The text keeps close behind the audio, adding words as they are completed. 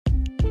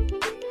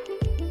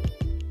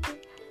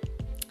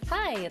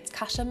Hi, it's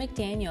Kasha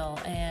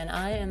McDaniel, and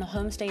I am a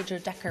home stager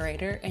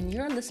decorator, and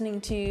you're listening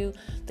to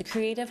the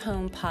Creative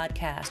Home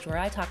Podcast, where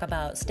I talk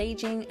about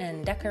staging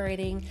and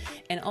decorating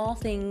and all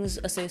things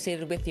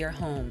associated with your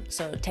home.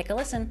 So take a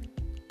listen.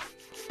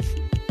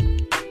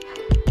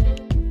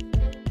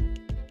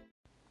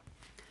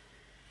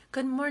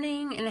 Good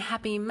morning and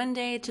happy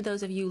Monday to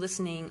those of you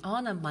listening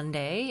on a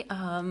Monday.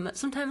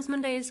 Sometimes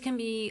Mondays can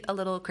be a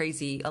little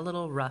crazy, a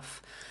little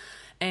rough.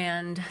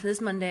 And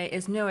this Monday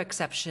is no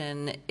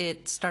exception.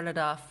 It started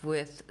off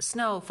with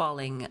snow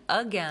falling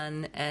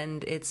again,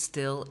 and it's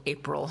still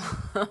April.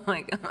 oh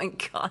my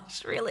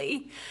gosh,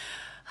 really?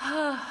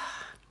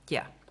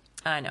 Yeah,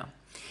 I know.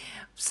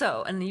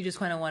 So, and you just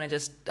kind of want to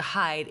just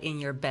hide in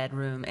your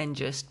bedroom and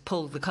just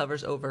pull the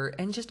covers over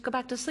and just go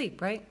back to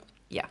sleep, right?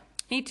 Yeah.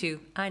 Me too,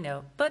 I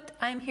know, but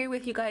I'm here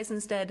with you guys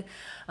instead,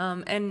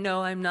 and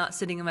no, I'm not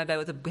sitting in my bed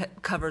with the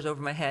covers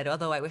over my head,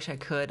 although I wish I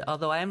could,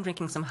 although I am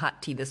drinking some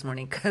hot tea this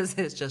morning because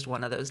it's just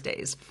one of those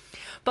days.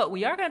 But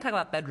we are going to talk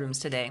about bedrooms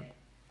today,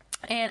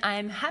 and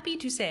I'm happy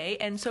to say,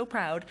 and so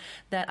proud,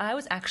 that I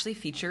was actually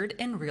featured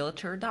in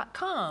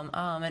Realtor.com.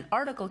 An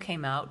article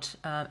came out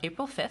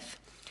April 5th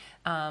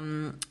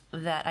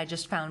that I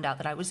just found out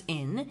that I was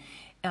in,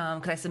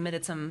 because I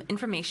submitted some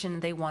information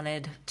they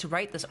wanted to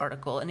write this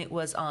article, and it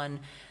was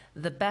on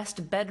the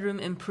best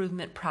bedroom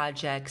improvement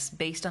projects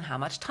based on how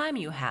much time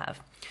you have.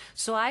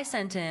 So I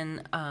sent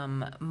in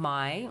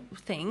my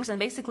things, and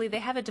basically they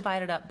have it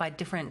divided up by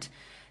different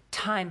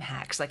time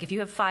hacks. Like if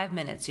you have 5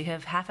 minutes, you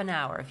have half an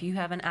hour. If you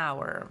have an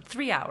hour,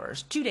 3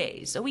 hours, 2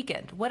 days, a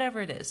weekend, whatever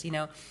it is, you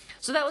know.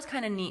 So that was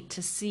kind of neat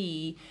to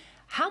see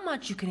how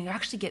much you can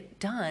actually get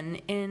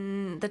done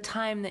in the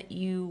time that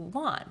you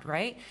want,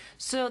 right?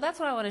 So that's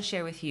what I want to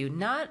share with you.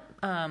 Not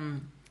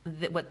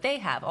what they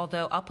have,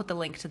 although I'll put the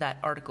link to that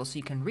article so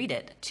you can read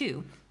it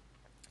too.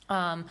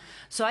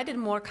 So I did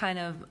more kind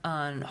of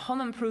on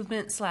home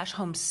improvement /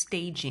 home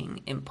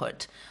staging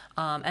input,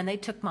 and they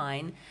took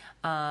mine.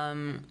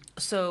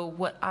 So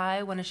what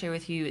I want to share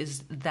with you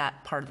is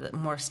that part of the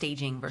more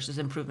staging versus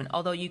improvement,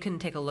 although you can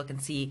take a look and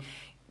see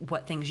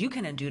what things you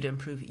can do to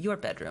improve your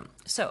bedroom.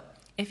 So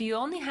if you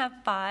only have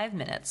 5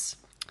 minutes,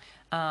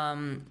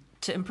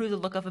 to improve the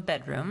look of a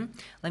bedroom,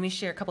 let me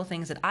share a couple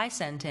things that I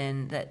sent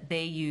in that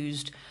they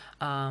used.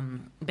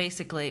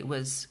 Basically, it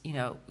was, you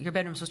know, your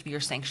bedroom's supposed to be your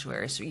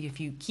sanctuary. So if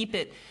you keep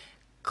it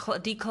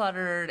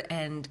decluttered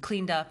and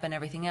cleaned up and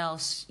everything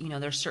else, you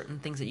know, there's certain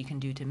things that you can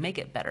do to make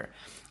it better.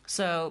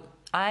 So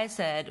I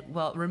said,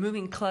 well,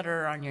 removing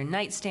clutter on your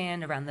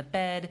nightstand, around the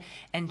bed,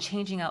 and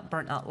changing out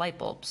burnt out light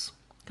bulbs.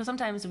 Because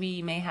sometimes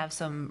we may have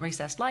some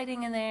recessed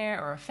lighting in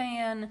there, or a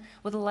fan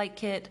with a light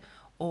kit,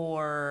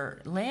 or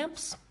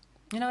lamps.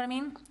 You know what I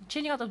mean?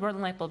 Changing out those burnt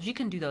light bulbs, you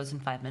can do those in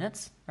 5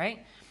 minutes,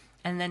 right?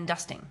 And then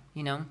dusting,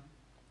 you know?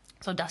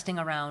 So dusting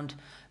around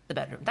the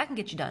bedroom. That can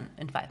get you done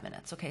in 5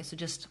 minutes, okay? So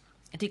just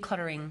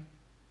decluttering,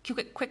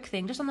 quick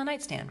thing, just on the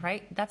nightstand,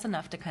 right? That's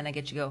enough to kind of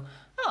get you go,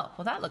 oh,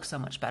 well, that looks so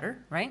much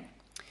better, right?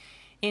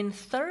 In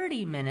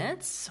 30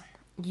 minutes,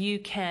 you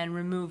can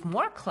remove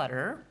more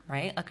clutter,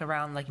 right? Like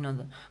around, like, you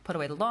know, put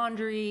away the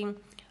laundry.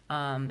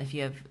 If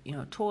you have, you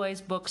know,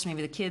 toys, books,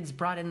 maybe the kids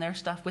brought in their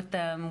stuff with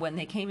them when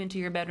they came into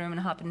your bedroom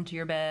and hopped into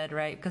your bed,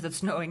 right? Because it's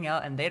snowing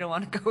out and they don't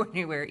want to go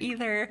anywhere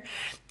either.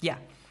 Yeah.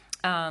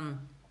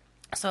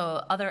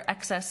 So other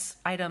excess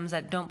items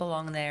that don't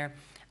belong there,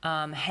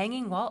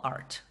 hanging wall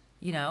art,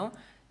 you know,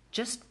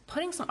 just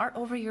putting some art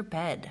over your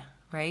bed,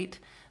 right?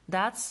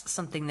 That's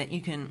something that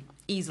you can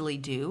easily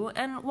do.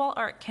 And wall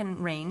art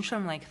can range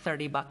from like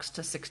 $30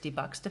 to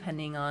 $60,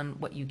 depending on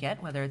what you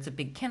get, whether it's a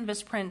big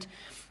canvas print,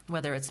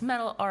 whether it's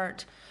metal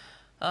art,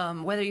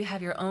 whether you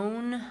have your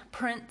own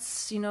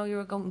prints, you know,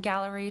 your own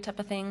gallery type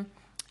of thing.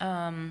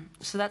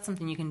 So that's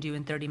something you can do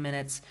in 30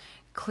 minutes.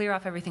 Clear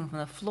off everything from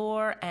the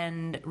floor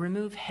and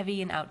remove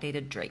heavy and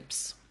outdated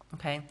drapes,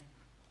 okay?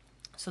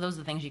 So those are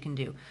the things you can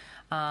do.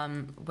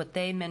 What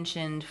they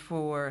mentioned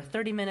for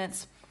 30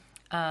 minutes,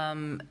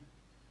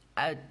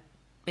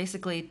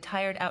 basically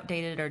tired,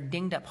 outdated, or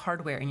dinged up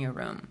hardware in your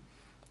room.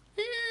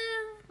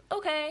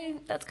 Okay,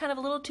 that's kind of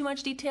a little too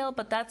much detail,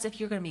 but that's if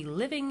you're going to be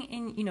living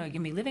in, you know, you're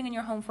going to be living in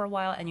your home for a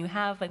while, and you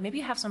have, like, maybe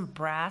you have some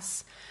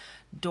brass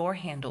door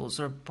handles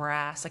or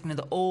brass, like, you know,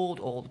 the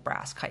old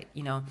brass type,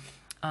 you know,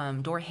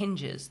 door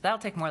hinges. That'll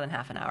take more than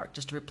half an hour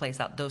just to replace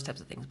out those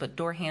types of things. But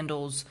door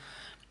handles,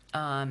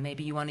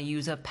 maybe you want to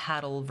use a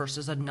paddle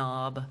versus a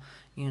knob,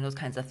 you know, those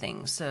kinds of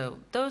things. So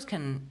those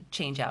can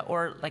change out,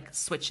 or like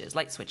switches,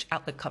 light switch,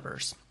 outlet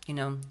covers, you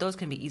know, those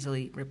can be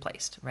easily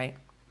replaced, right?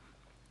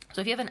 So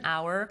if you have an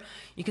hour,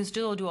 you can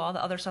still do all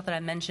the other stuff that I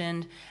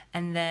mentioned,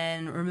 and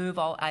then remove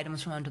all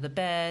items from under the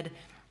bed,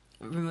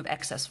 remove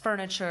excess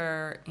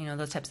furniture, you know,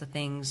 those types of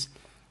things.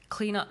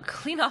 Clean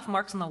off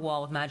marks on the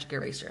wall with magic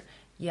eraser.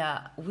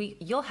 Yeah,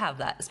 you'll have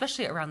that,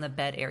 especially around the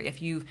bed area.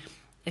 If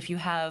you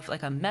have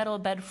like a metal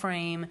bed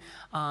frame,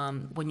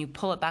 when you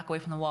pull it back away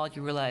from the wall,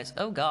 you realize,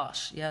 oh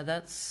gosh, yeah,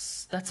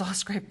 that's all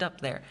scraped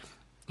up there.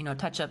 You know,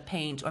 touch up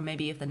paint, or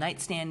maybe if the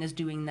nightstand is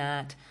doing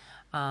that,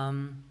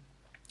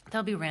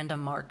 there'll be random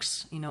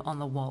marks, you know, on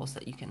the walls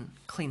that you can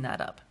clean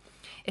that up.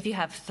 If you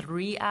have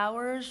 3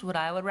 hours, what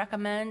I would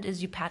recommend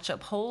is you patch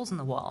up holes in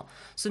the wall.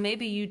 So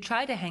maybe you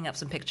tried to hang up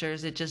some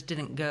pictures, it just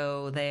didn't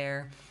go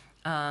there.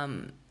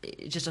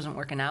 It just doesn't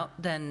working out.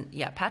 Then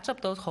yeah, patch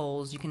up those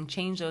holes. You can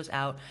change those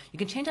out. You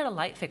can change out a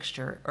light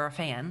fixture or a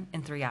fan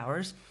in 3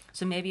 hours.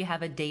 So maybe you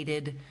have a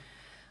dated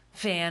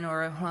fan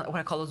or what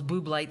I call those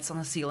boob lights on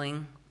the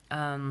ceiling.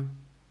 And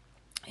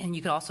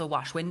you can also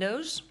wash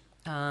windows.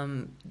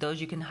 Those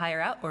you can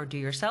hire out or do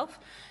yourself,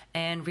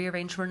 and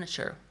rearrange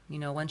furniture.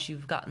 Once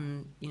you've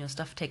gotten,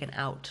 stuff taken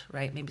out,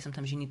 right? Maybe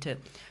sometimes you need to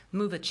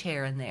move a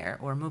chair in there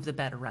or move the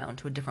bed around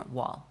to a different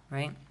wall,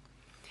 right?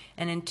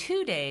 And in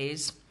 2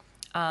 days,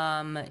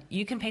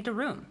 you can paint a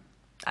room.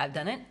 I've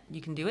done it.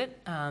 You can do it,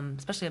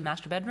 especially a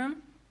master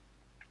bedroom.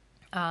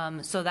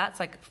 So that's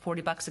like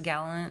 $40 a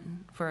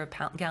gallon for a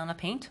gallon of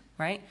paint,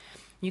 right?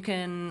 You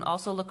can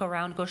also look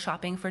around, go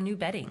shopping for new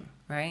bedding,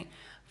 right?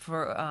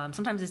 For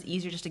sometimes it's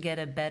easier just to get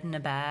a bed in a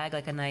bag,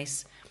 like a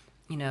nice,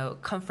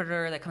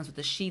 comforter that comes with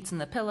the sheets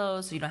and the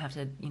pillows, so you don't have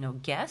to,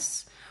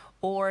 guess.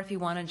 Or if you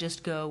want to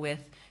just go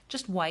with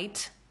just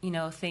white,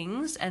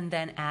 things, and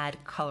then add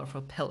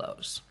colorful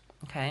pillows,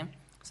 okay?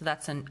 So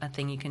that's a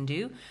thing you can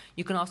do.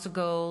 You can also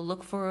go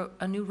look for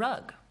a new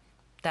rug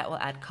that will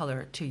add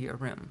color to your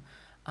room.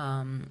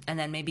 And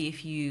then maybe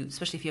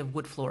especially if you have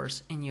wood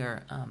floors in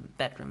your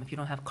bedroom, if you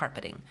don't have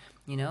carpeting,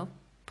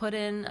 put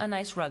in a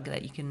nice rug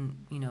that you can,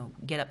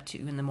 get up to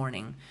in the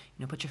morning.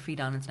 Put your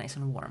feet on, it's nice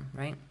and warm,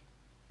 right?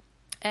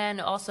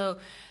 And also,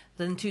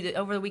 then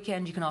over the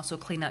weekend, you can also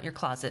clean out your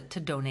closet to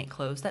donate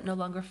clothes that no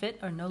longer fit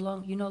or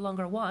you no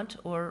longer want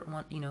or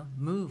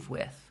move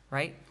with,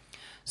 right?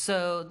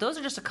 So those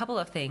are just a couple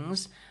of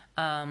things.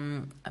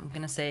 I'm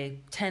going to say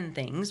 10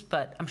 things,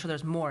 but I'm sure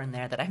there's more in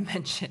there that I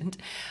mentioned.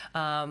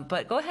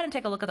 But go ahead and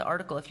take a look at the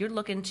article. If you're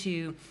looking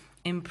to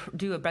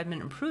do a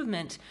bedroom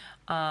improvement,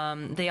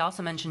 they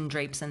also mentioned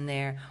drapes in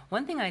there.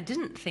 One thing I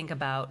didn't think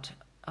about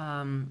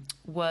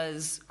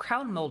was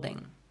crown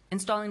molding,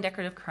 installing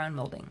decorative crown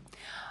molding.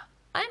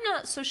 I'm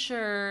not so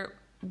sure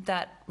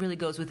that really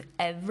goes with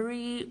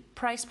every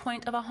price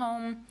point of a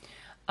home.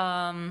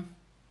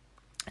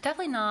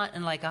 Definitely not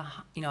in like a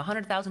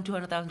 $100,000,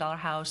 $200,000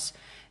 house.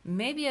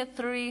 Maybe a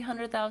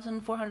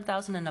 $300,000,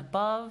 $400,000 and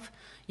above.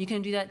 You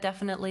can do that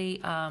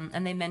definitely.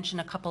 And they mention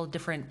a couple of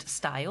different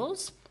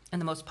styles and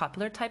the most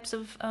popular types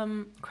of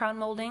crown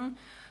molding.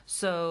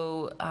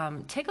 So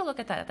take a look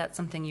at that if that's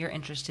something you're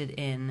interested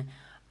in.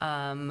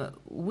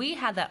 We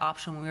had that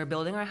option when we were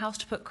building our house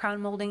to put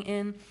crown molding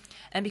in.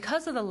 And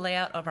because of the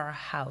layout of our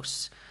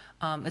house,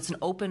 it's an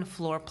open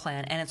floor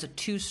plan and it's a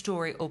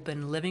 2-story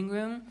open living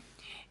room.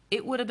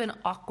 It would have been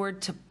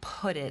awkward to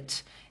put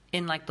it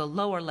in like the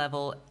lower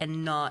level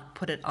and not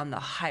put it on the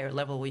higher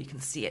level where you can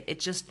see it. It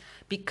just,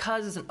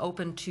 because it's an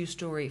open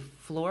 2-story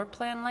floor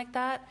plan like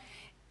that,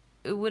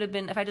 it would have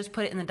been, if I just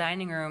put it in the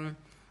dining room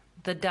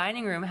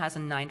has a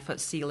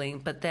 9-foot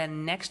ceiling, but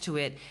then next to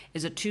it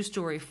is a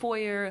 2-story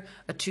foyer,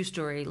 a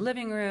 2-story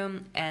living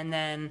room, and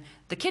then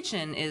the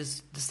kitchen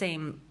is the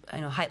same,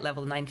 height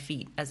level, 9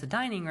 feet as the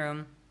dining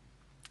room,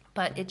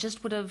 but it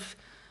just would have,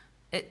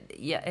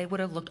 it would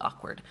have looked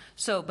awkward.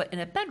 So, but in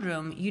a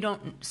bedroom, you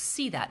don't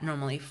see that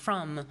normally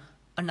from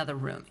another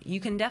room. You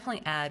can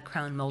definitely add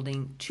crown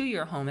molding to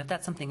your home if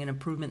that's an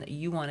improvement that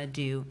you want to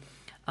do,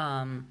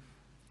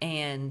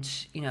 and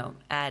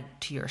add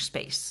to your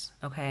space.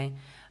 Okay,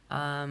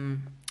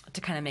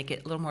 to kind of make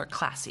it a little more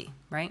classy,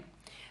 right?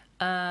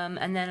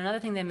 And then another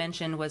thing they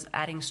mentioned was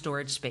adding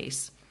storage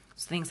space.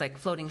 So things like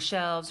floating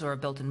shelves or a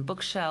built-in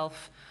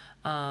bookshelf,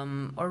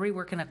 or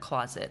reworking a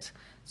closet.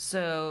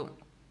 So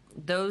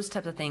those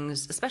types of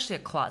things, especially a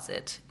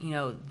closet,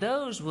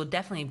 those will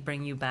definitely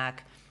bring you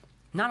back,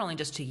 not only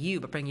just to you,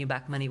 but bring you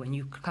back money when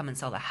you come and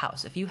sell the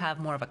house. If you have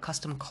more of a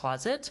custom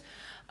closet,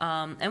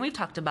 and we've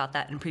talked about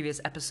that in previous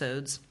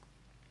episodes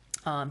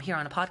here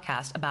on a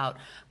podcast about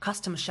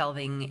custom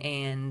shelving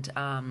and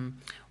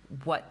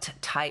what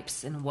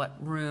types and what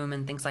room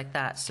and things like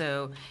that.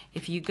 So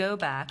if you go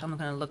back, I'm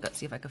going to look at,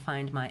 see if I can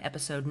find my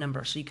episode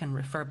number so you can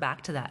refer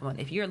back to that one.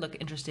 If you're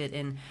interested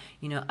in,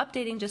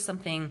 updating just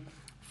something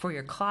for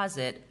your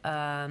closet,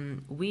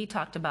 we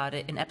talked about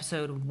it in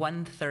episode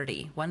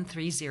 130,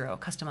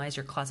 customize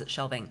your closet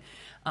shelving.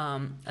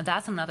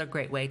 That's another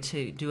great way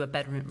to do a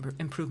bedroom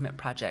improvement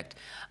project,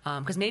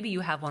 because maybe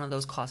you have one of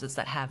those closets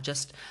that have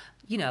just,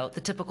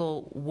 the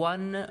typical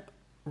one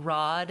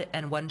rod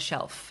and one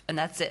shelf, and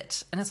that's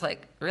it. And it's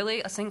like,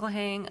 really, a single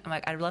hang? I'm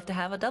like, I'd love to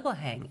have a double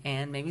hang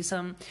and maybe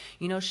some,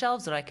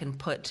 shelves that I can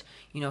put,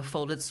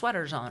 folded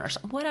sweaters on or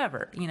something,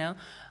 whatever,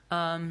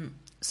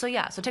 So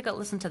yeah, so take a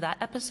listen to that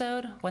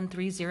episode,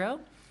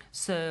 130,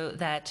 so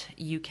that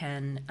you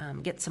can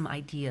get some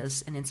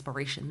ideas and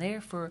inspiration there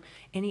for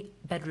any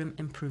bedroom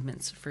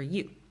improvements for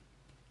you.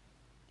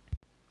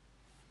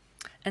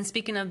 And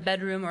speaking of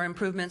bedroom or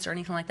improvements or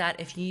anything like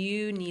that, if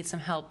you need some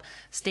help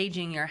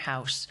staging your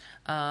house,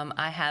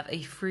 I have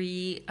a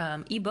free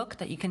ebook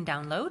that you can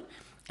download.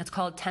 It's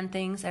called 10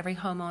 Things Every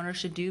Homeowner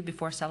Should Do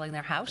Before Selling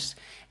Their House.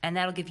 And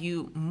that'll give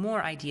you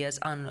more ideas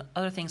on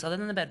other things other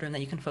than the bedroom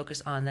that you can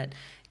focus on that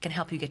can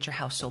help you get your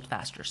house sold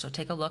faster. So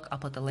take a look. I'll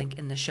put the link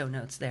in the show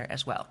notes there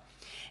as well.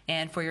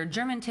 And for your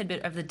German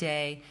tidbit of the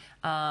day,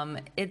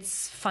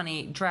 it's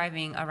funny,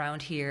 driving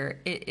around here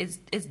is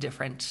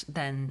different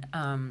than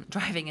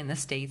driving in the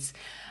States,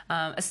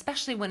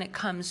 especially when it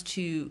comes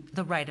to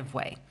the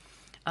right-of-way.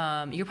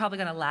 You're probably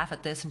going to laugh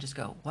at this and just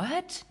go,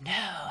 what? No,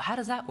 how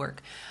does that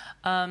work?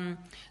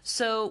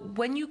 So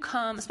when you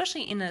come,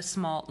 especially in a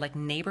small like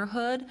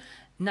neighborhood,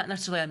 not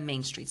necessarily on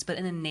main streets, but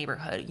in a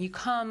neighborhood, you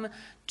come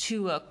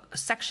to a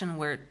section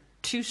where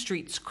two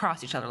streets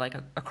cross each other, like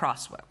a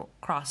cross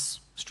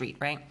street,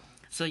 right?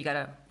 So you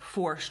got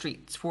four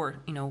streets,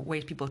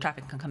 ways people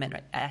traffic can come in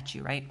right at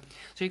you, right?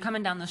 So you're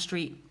coming down the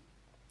street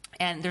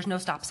and there's no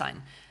stop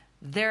sign.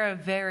 There are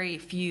very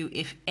few,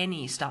 if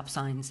any, stop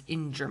signs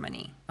in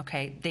Germany.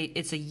 Okay,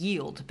 it's a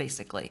yield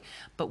basically.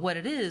 But what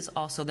it is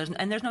also, there's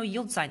no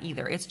yield sign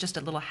either. It's just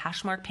a little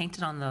hash mark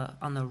painted on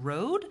the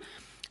road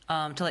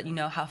to let you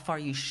know how far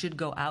you should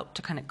go out,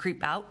 to kind of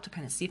creep out, to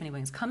kind of see if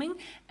anybody's coming,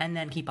 and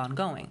then keep on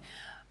going.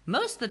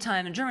 Most of the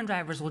time, German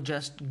drivers will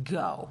just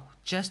go.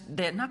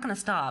 They're not going to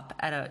stop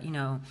at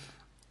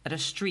a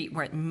street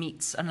where it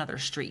meets another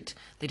street.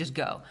 They just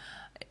go.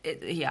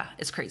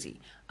 It's crazy.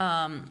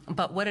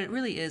 But what it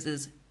really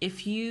is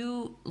if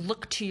you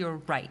look to your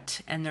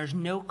right and there's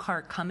no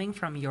car coming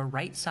from your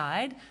right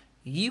side,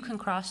 you can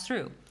cross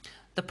through.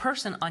 The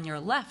person on your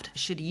left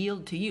should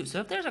yield to you. So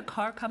if there's a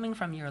car coming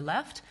from your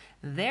left,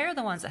 they're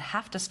the ones that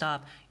have to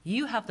stop.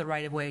 You have the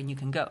right of way and you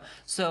can go.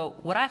 So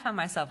what I found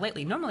myself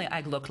lately, normally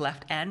I look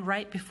left and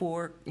right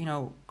before,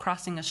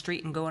 crossing a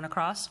street and going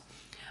across.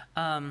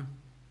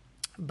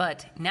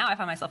 But now I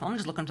find myself, I'm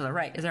just looking to the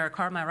right. Is there a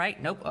car on my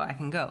right? Nope, I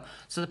can go.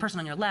 So the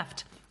person on your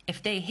left,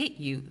 if they hit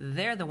you,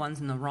 they're the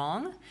ones in the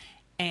wrong.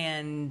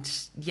 And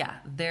yeah,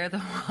 they're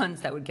the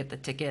ones that would get the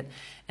ticket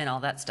and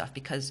all that stuff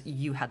because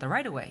you had the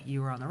right of way.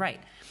 You were on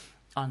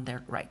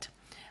their right.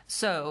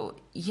 So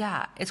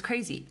yeah, it's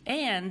crazy.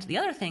 And the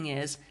other thing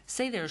is,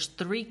 say there's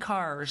 3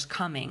 cars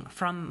coming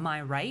from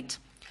my right.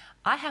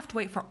 I have to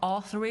wait for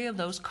all 3 of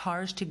those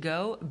cars to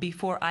go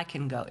before I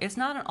can go. It's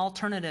not an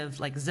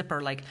alternative like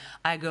zipper, like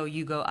I go,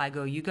 you go, I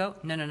go, you go.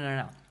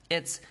 No.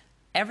 It's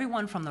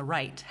everyone from the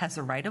right has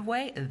the right of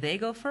way. They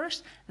go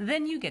first,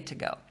 then you get to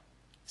go.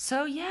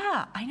 So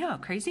yeah, I know,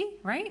 crazy,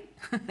 right?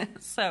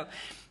 So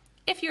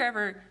if you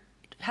ever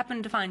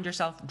happen to find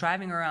yourself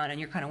driving around and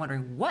you're kind of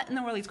wondering what in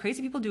the world are these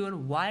crazy people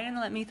doing? Why didn't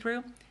they let me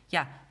through?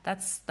 Yeah,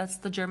 that's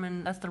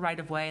the right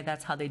of way.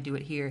 That's how they do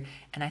it here.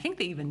 And I think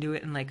they even do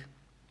it in like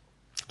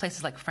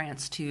places like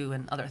France too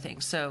and other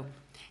things. So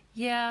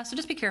yeah, so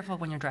just be careful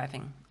when you're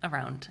driving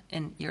around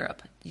in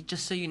Europe,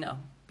 just so you know.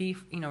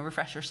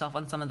 Refresh yourself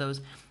on some of those,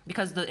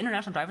 because the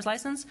international driver's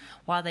license,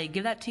 while they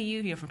give that to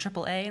you, from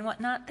AAA and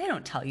whatnot, they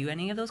don't tell you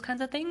any of those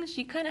kinds of things.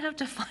 You kind of have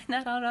to find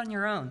that out on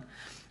your own.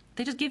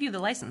 They just give you the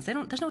license.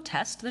 There's no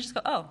test. They just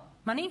go, oh,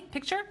 money,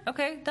 picture,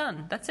 okay,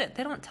 done. That's it.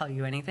 They don't tell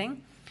you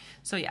anything.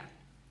 So yeah,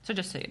 so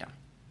just so you know.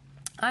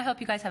 I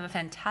hope you guys have a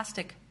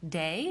fantastic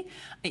day,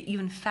 an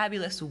even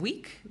fabulous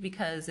week,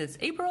 because it's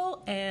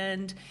April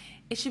and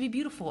it should be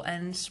beautiful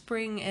and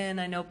spring,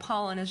 and I know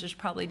pollen is just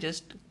probably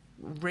just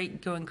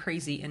going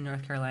crazy in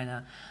North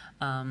Carolina.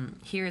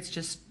 Here it's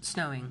just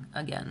snowing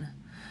again.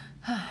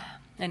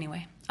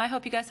 Anyway, I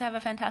hope you guys have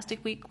a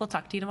fantastic week. We'll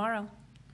talk to you tomorrow.